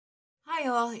Hi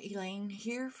all, Elaine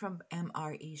here from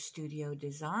MRE Studio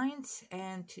Designs,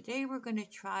 and today we're going to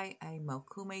try a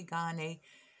Mokume Gane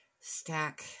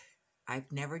stack.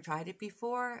 I've never tried it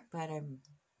before, but I'm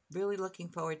really looking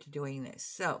forward to doing this.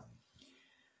 So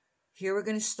here we're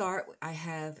going to start. I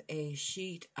have a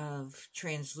sheet of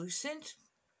translucent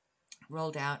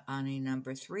rolled out on a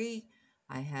number 3.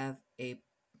 I have a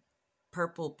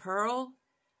purple pearl.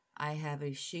 I have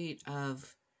a sheet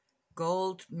of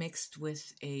gold mixed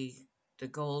with the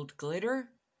gold glitter.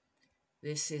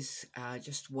 This is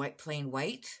just plain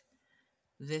white.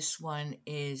 This one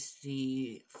is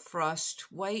the frost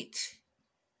white,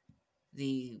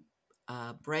 the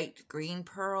bright green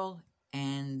pearl,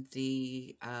 and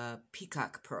the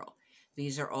peacock pearl.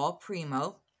 These are all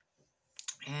primo,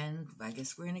 and I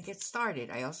guess we're going to get started.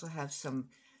 I also have some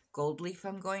gold leaf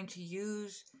I'm going to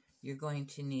use. You're going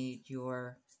to need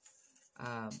your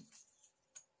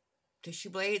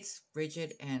tissue blades,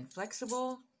 rigid and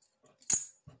flexible,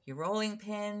 your rolling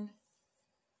pin,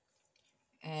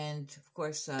 and of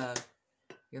course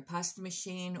your pasta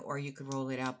machine, or you could roll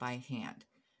it out by hand.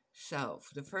 So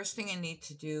the first thing I need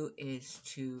to do is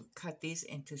to cut these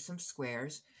into some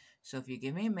squares. So if you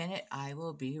give me a minute, I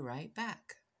will be right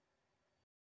back.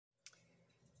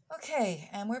 Okay,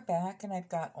 and we're back, and I've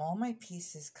got all my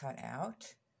pieces cut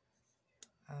out.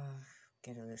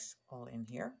 Get this all in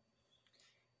here.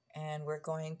 And we're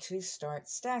going to start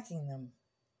stacking them.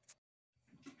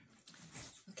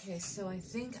 Okay, so I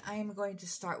think I'm going to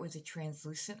start with the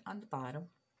translucent on the bottom.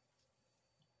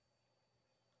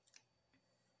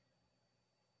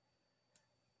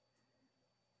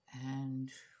 And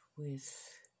with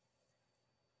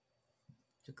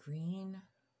the green.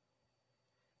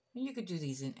 And you could do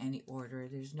these in any order.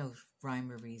 There's no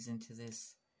rhyme or reason to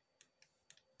this.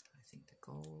 I think the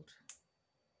gold.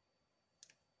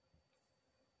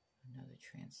 Another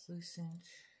translucent.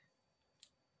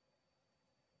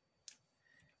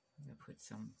 I'm going to put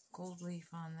some gold leaf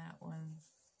on that one.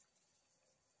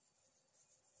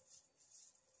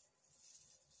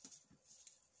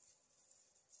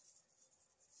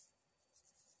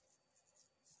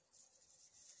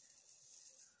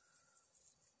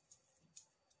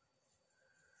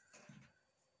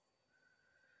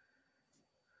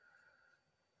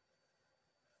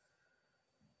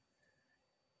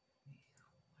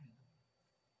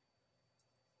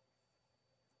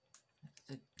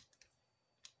 The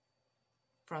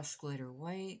frost glitter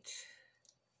white,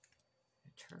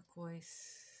 the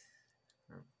turquoise,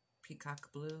 or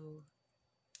peacock blue,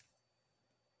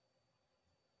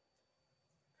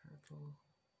 purple,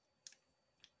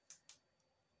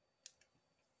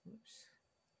 oops,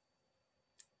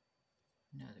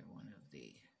 another one of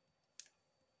the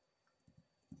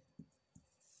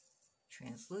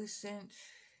translucent,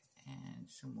 and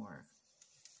some more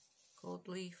gold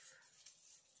leaf.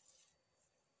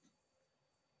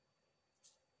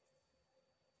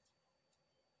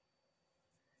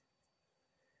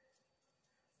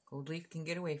 Gold leaf can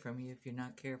get away from you if you're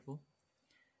not careful.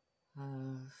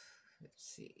 Let's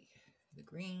see, the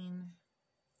green,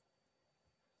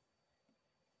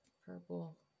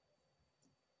 purple,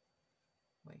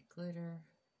 white glitter,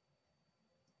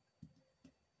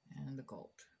 and the gold.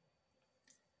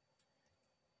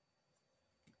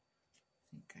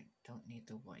 I think I don't need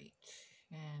the white,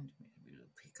 and maybe the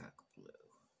peacock blue.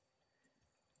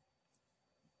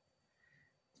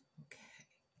 Okay.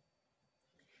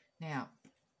 Now,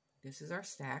 this is our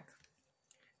stack,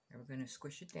 and we're going to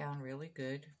squish it down really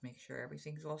good, make sure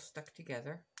everything's all stuck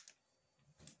together.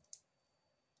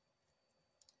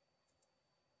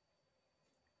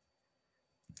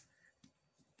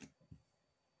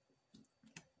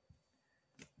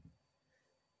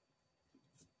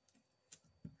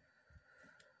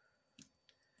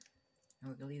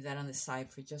 And we're going to leave that on the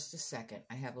side for just a second.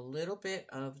 I have a little bit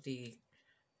of the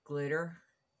glitter,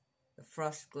 the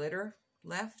frost glitter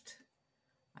left.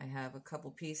 I have a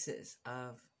couple pieces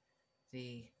of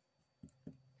the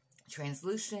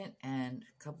translucent and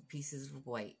a couple pieces of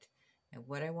white. And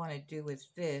what I want to do with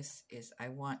this is I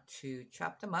want to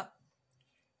chop them up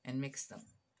and mix them.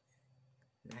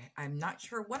 I'm not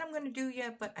sure what I'm going to do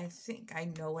yet, but I think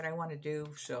I know what I want to do,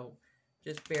 so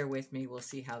just bear with me. We'll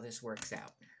see how this works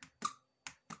out.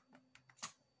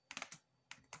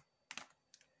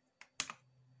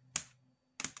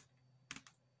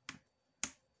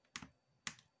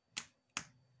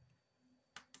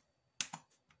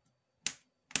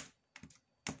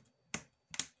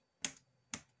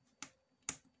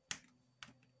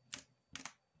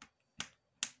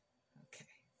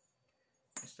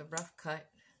 A rough cut,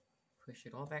 push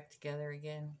it all back together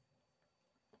again.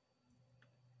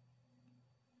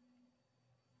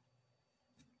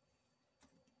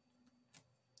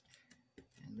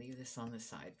 leave this on the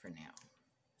side for now.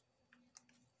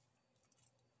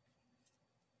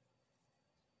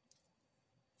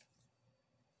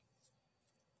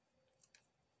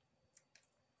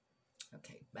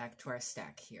 Okay, back to our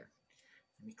stack here.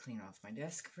 Let me clean off my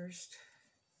desk first.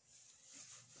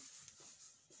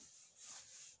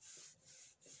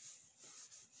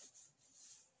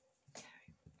 Okay,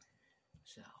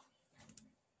 so I'm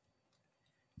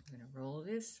going to roll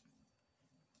this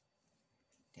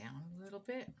down a little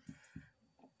bit. I'm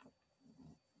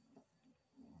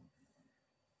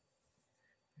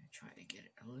going to try to get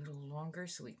it a little longer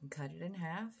so we can cut it in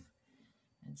half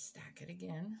and stack it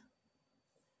again.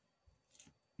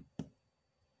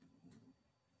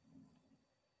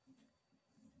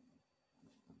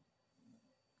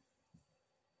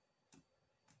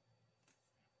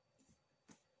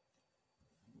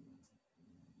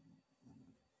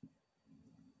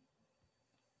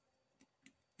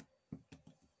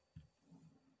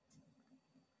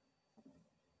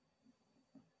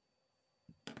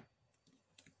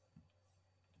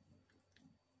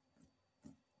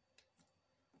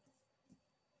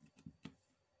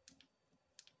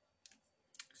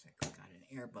 Looks like we got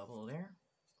an air bubble there.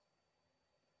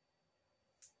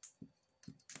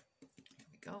 There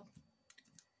we go.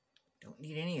 Don't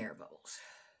need any air bubbles.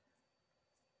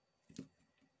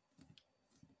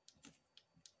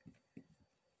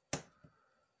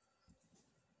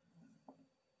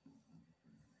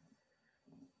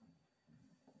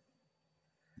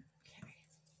 Okay,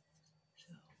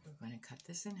 so we're going to cut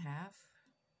this in half.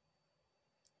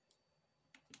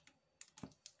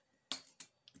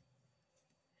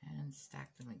 And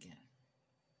stack them again.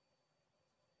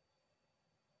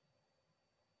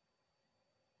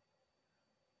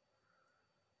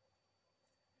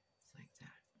 Just like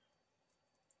that.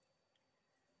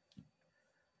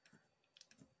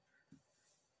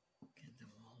 Get them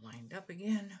all lined up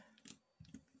again.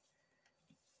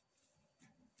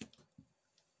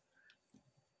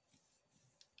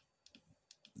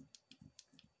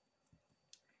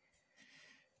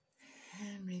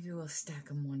 And maybe we'll stack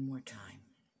them one more time.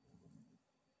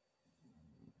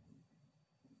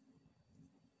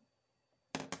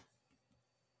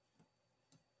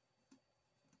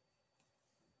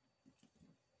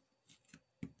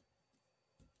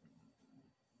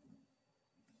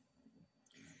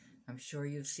 I'm sure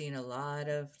you've seen a lot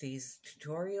of these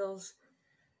tutorials,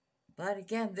 but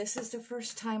again, this is the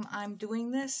first time I'm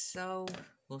doing this, so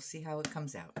we'll see how it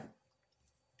comes out.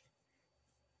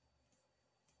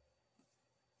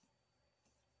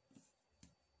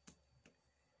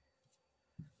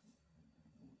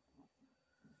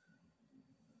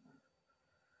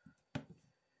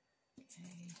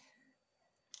 Okay,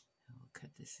 we'll cut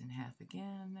this in half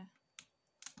again.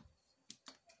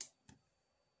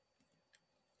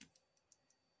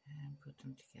 And put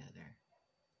them together.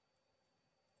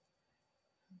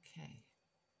 Okay,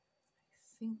 I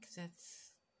think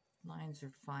that's lines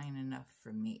are fine enough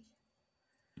for me.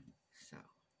 So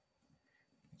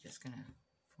I'm just gonna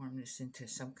form this into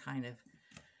some kind of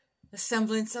a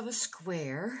semblance of a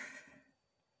square.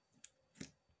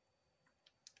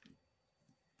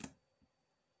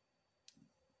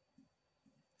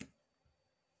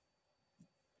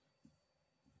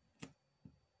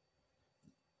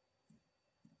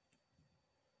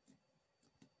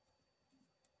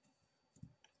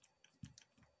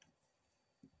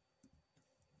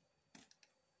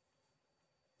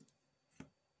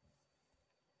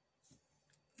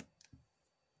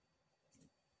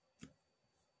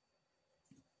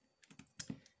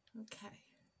 Okay,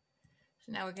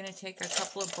 so now we're going to take a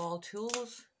couple of ball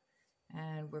tools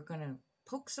and we're going to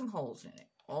poke some holes in it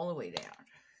all the way down.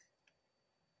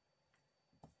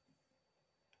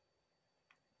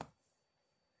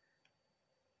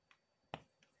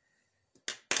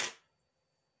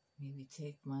 Maybe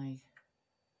take my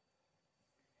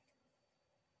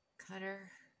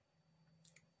cutter .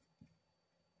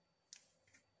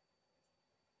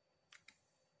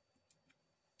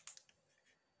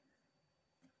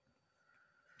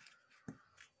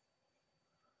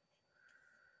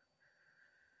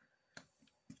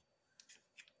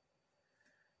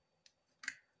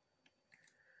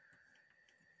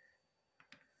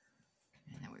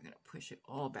 And then we're going to push it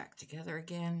all back together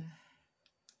again.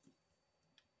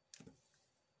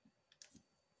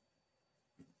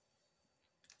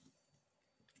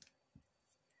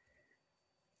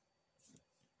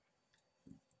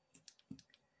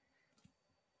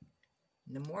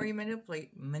 The more you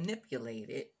manipulate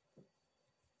it,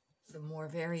 the more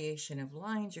variation of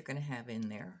lines you're going to have in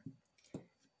there.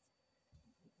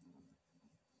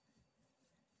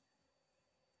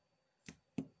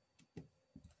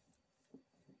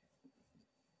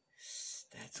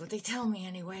 That's what they tell me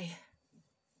anyway.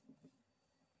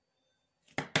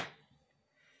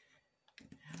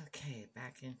 Okay,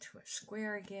 back into a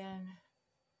square again.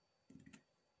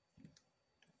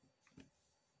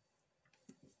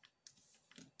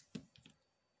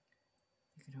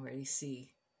 You can already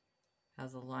see how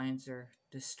the lines are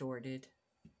distorted.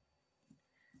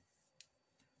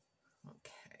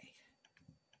 Okay.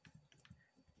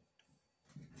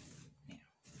 Now,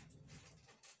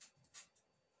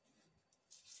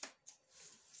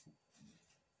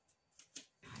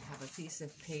 I have a piece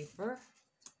of paper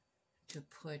to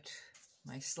put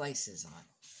my slices on.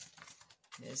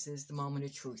 This is the moment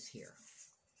of truth here.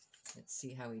 Let's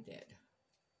see how he did.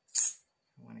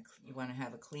 You want to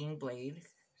have a clean blade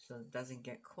so it doesn't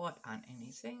get caught on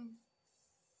anything.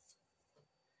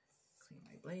 Clean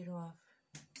my blade off.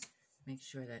 Make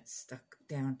sure that's stuck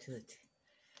down to the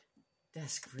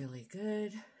desk really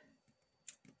good.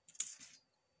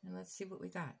 And let's see what we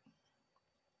got.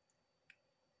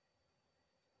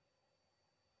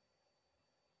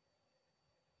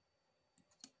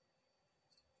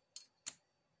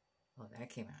 Oh, that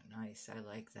came out nice. I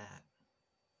like that.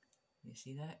 You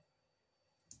see that?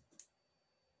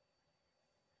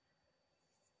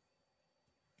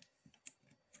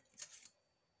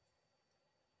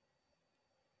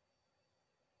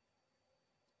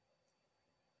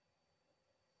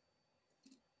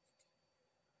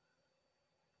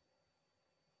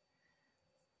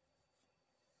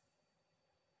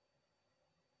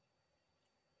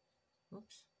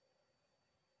 Oops.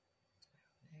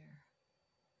 There.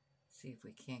 See if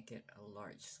we can't get a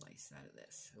large slice out of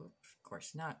this. Oops, of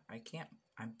course not. I can't.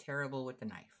 I'm terrible with the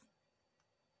knife.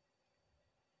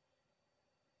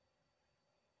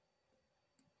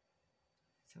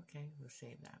 It's okay. We'll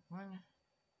save that one.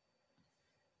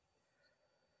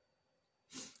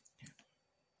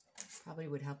 Probably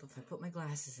would help if I put my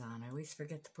glasses on. I always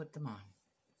forget to put them on.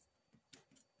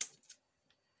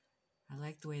 I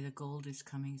like the way the gold is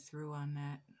coming through on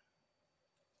that.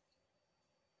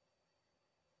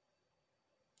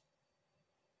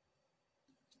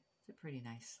 It's a pretty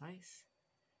nice slice.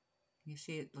 You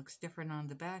see it looks different on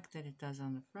the back than it does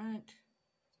on the front.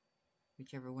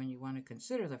 Whichever one you want to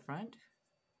consider the front.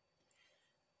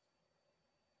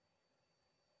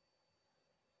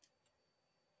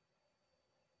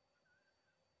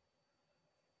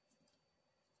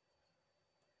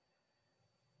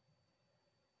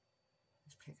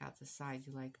 Pick out the side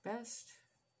you like best.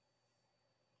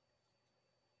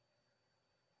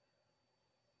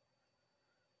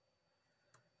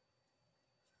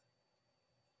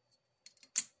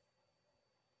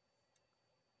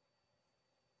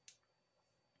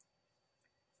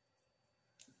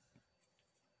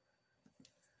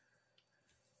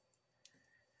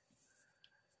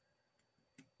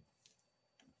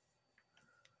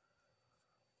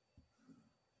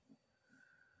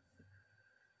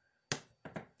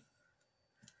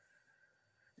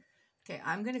 Okay,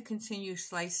 I'm going to continue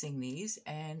slicing these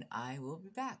and I will be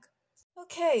back.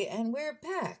 Okay, and we're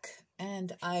back.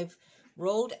 And I've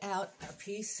rolled out a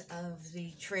piece of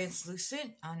the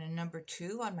translucent on a number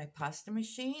 2 on my pasta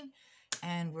machine.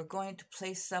 And we're going to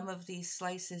place some of these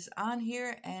slices on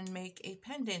here and make a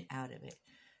pendant out of it.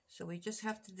 So we just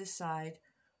have to decide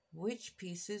which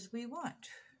pieces we want.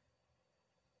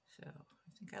 So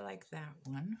I think I like that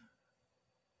one.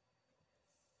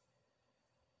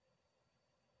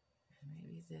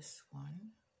 Maybe this one.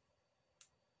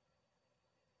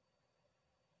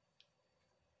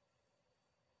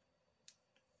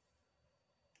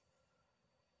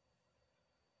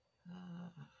 I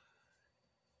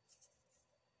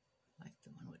like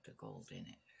the one with the gold in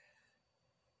it.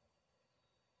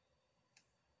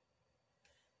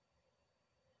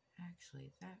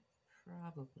 Actually, that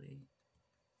probably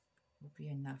will be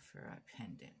enough for a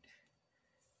pendant.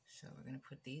 So we're going to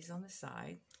put these on the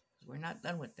side. We're not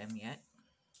done with them yet.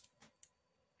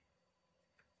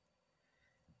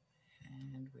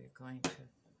 And we're going to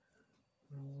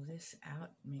roll this out,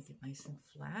 make it nice and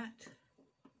flat.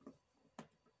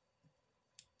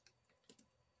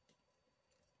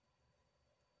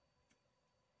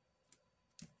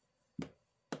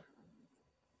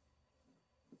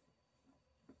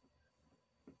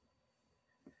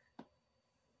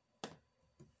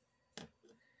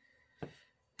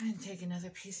 And take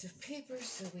another piece of paper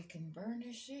so we can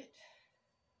burnish it.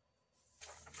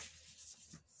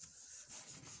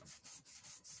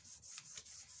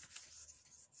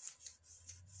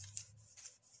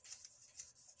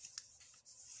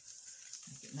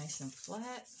 Make it nice and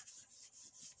flat.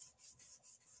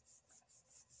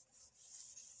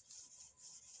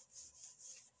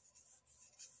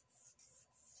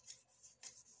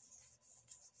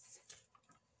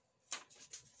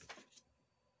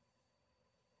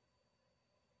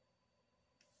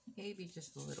 maybe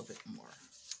just a little bit more.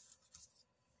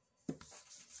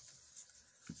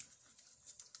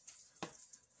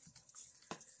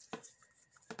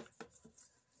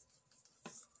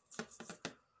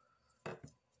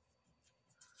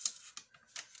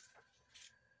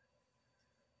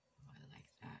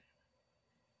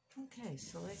 Okay,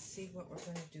 so let's see what we're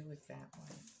going to do with that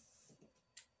one.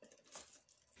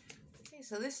 Okay,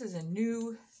 so this is a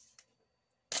new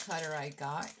cutter I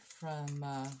got from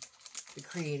the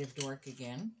Creative Dork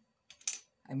again.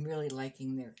 I'm really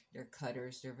liking their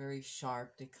cutters. They're very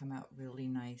sharp. They come out really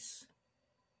nice.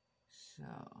 So,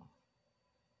 I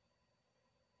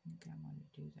think I want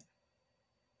to do that.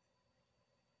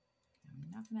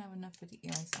 I'm not going to have enough for the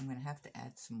earrings. I'm going to have to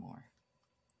add some more.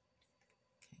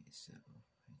 Okay, so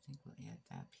I think we'll add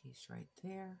that piece right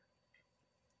there.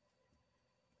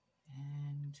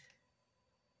 And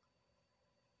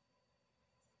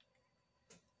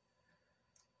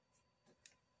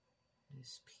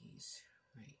this piece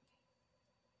right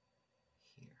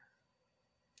here.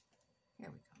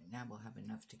 There we go. Now we'll have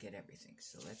enough to get everything.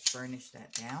 So let's burnish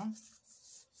that down.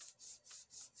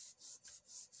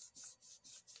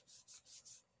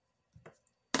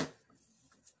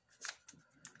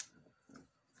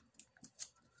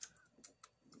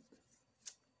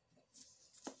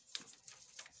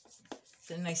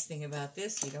 The nice thing about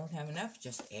this, you don't have enough,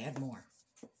 just add more.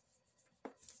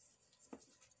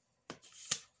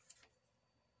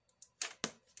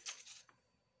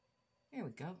 There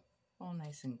we go, all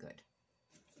nice and good.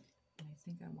 And I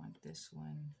think I want this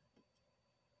one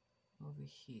over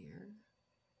here.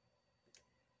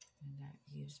 And that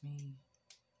gives me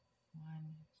 1,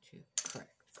 2,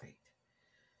 correct, great.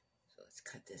 So let's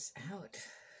cut this out.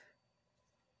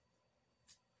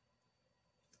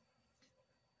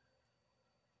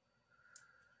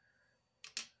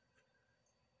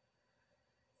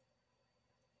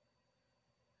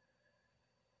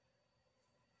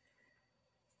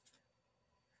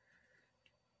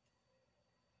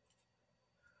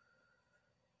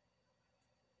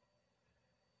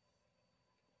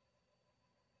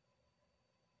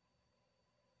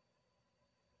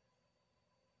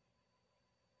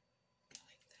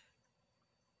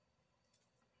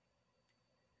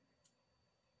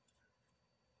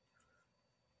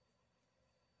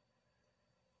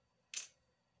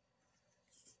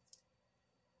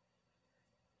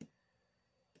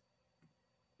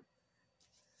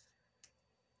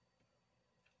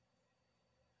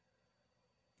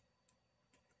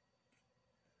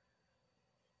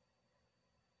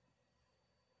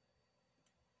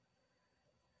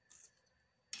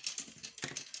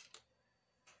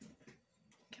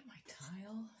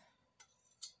 Tile.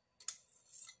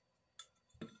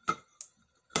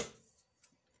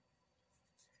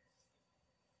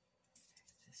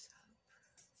 This up.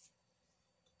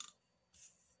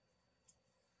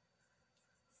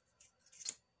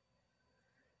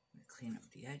 I'm going to clean up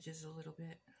the edges a little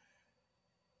bit.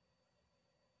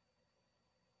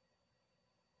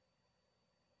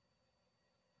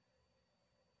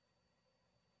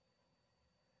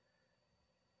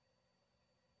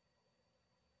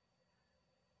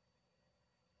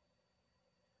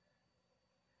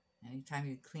 Anytime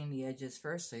you clean the edges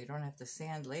first so you don't have to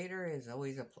sand later is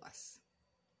always a plus.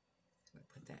 So I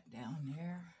put that down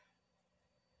there.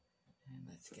 And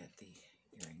let's get the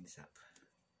earrings up.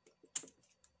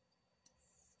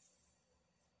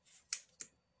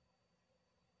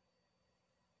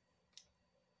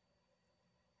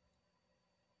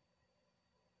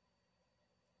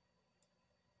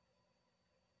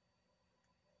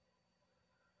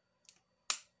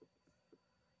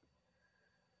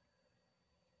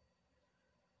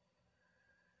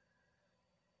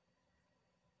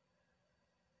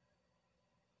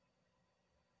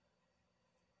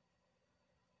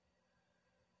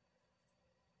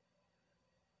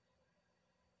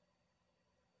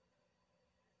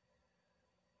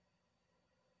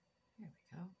 There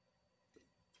we go.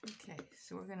 Okay,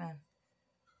 so we're gonna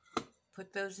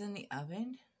put those in the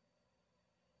oven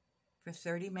for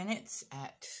 30 minutes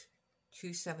at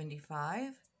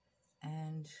 275,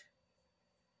 and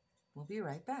we'll be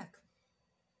right back.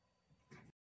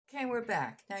 Okay, we're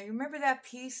back. Now, you remember that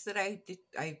piece that I did?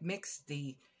 I mixed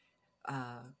the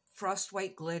frost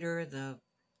white glitter,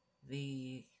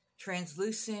 the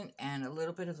translucent, and a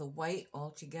little bit of the white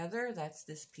all together. That's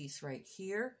this piece right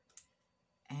here.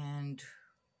 And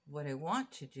what I want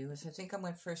to do is, I think I'm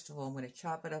going to, first of all, I'm going to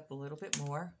chop it up a little bit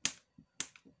more.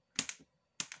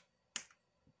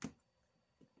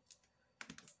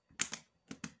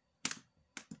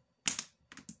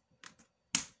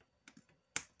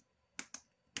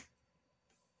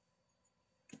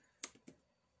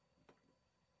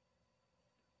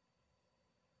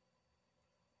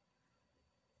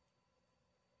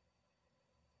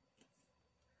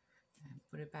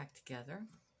 put it back together.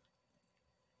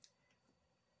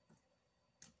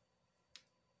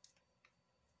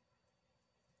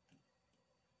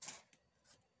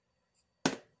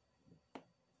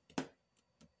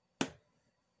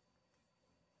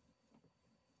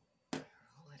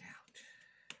 Roll it out.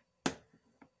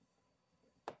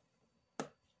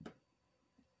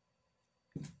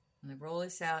 I'm going to roll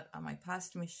this out on my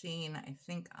pasta machine, I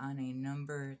think on a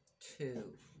number 2.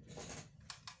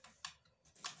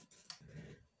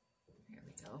 There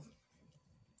we go.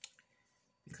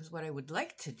 Because what I would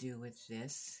like to do with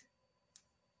this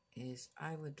is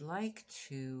I would like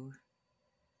to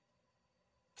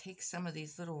take some of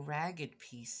these little ragged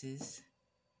pieces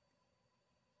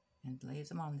and lay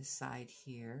them on the side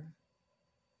here.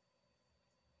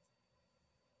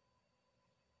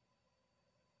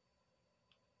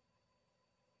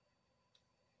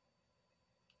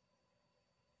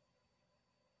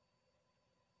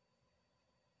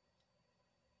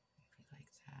 Maybe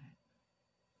like that.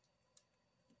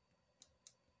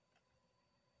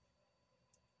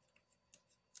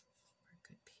 For a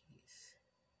good piece.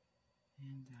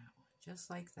 And that one, just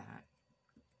like that.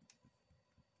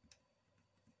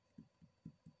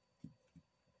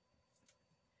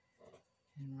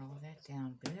 And roll that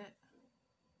down a bit.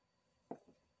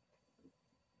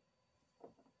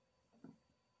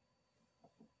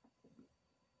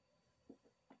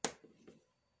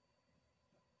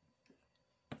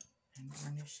 And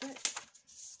varnish it.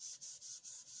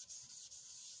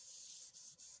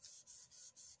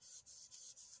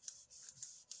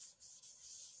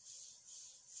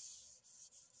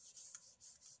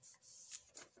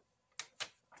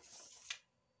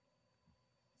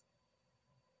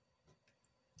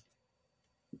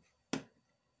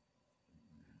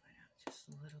 Just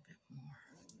a little bit more.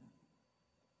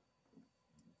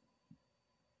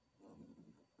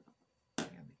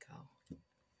 There we go. I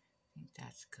think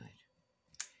that's good.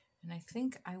 And I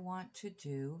think I want to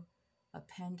do a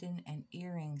pendant and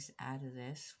earrings out of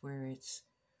this where it's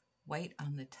white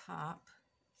on the top,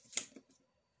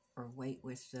 or white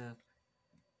with the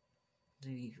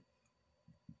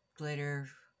glitter,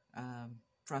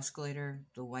 frost glitter,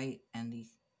 the white, and the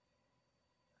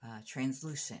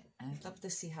translucent. And I'd love to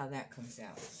see how that comes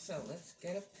out. So let's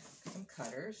get some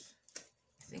cutters.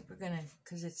 I think we're gonna,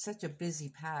 because it's such a busy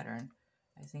pattern,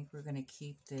 I think we're gonna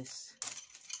keep this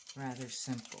rather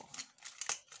simple.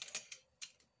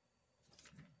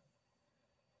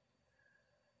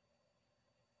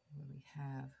 What do we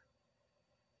have?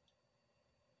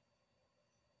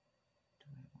 Do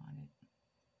I want it?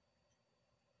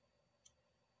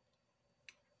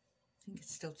 I think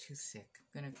it's still too thick.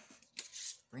 I'm gonna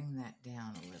bring that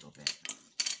down a little bit.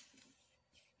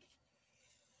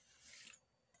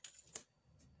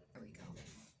 There we go.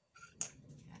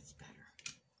 That's better.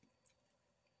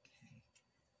 Okay.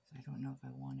 So I don't know if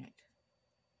I want it.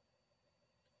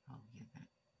 Oh, yeah, that.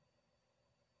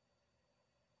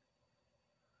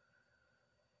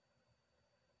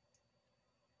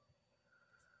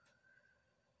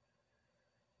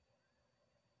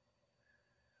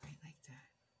 Right like that.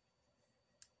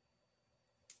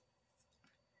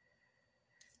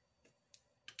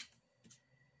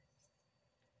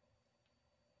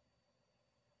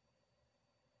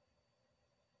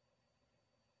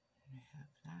 And I have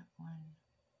that one.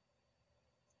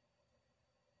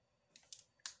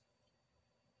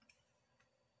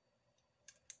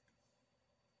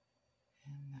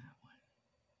 And that one.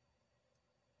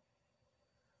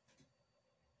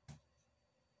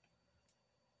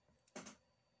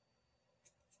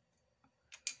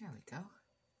 There we go.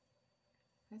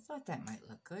 I thought that might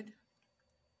look good.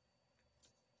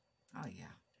 Oh yeah.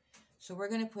 So we're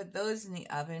going to put those in the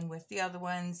oven with the other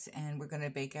ones, and we're going to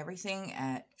bake everything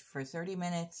for 30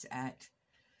 minutes at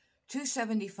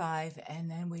 275,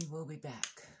 and then we will be back.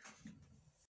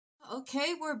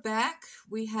 Okay, we're back.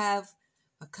 We have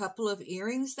a couple of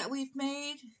earrings that we've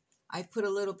made. I put a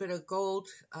little bit of gold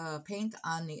paint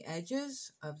on the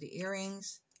edges of the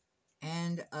earrings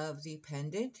and of the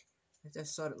pendant. I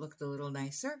just thought it looked a little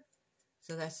nicer.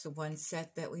 So that's the one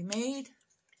set that we made.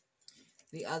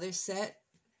 The other set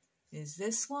is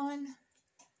this one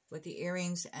with the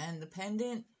earrings and the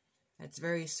pendant. That's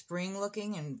very spring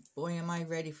looking, and boy am I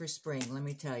ready for spring, let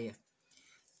me tell you.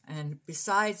 And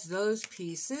besides those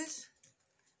pieces,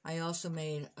 I also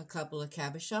made a couple of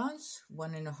cabochons,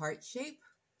 one in a heart shape,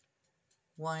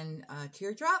 one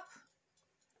teardrop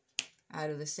out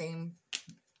of the same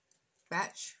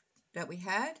batch that we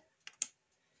had.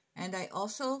 And I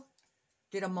also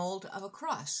did a mold of a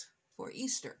cross for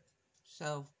Easter.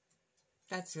 So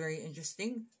that's very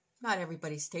interesting. Not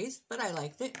everybody's taste, but I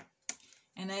liked it.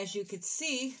 And as you could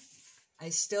see, I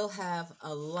still have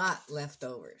a lot left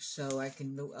over, so I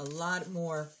can do a lot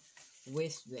more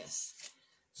with this.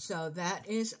 So that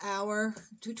is our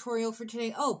tutorial for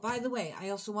today. Oh, by the way, I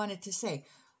also wanted to say,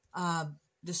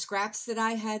 the scraps that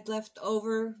I had left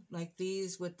over, like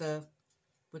these with the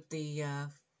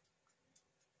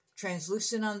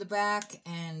translucent on the back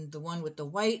and the one with the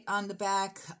white on the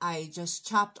back, I just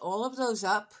chopped all of those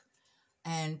up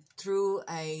and threw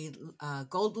a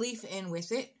gold leaf in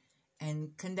with it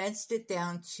and condensed it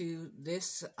down to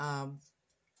this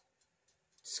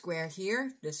square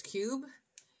here, this cube.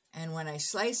 And when I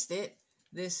sliced it,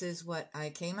 this is what I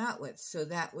came out with. So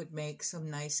that would make some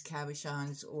nice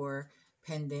cabochons or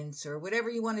pendants or whatever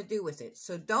you want to do with it.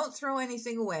 So don't throw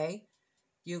anything away.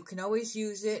 You can always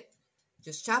use it.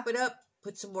 Just chop it up,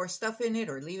 put some more stuff in it,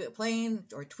 or leave it plain,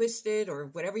 or twist it, or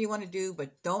whatever you want to do,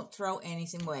 but don't throw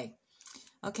anything away.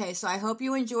 Okay, so I hope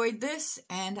you enjoyed this,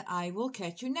 and I will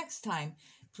catch you next time.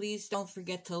 Please don't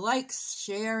forget to like,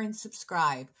 share, and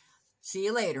subscribe. See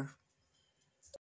you later.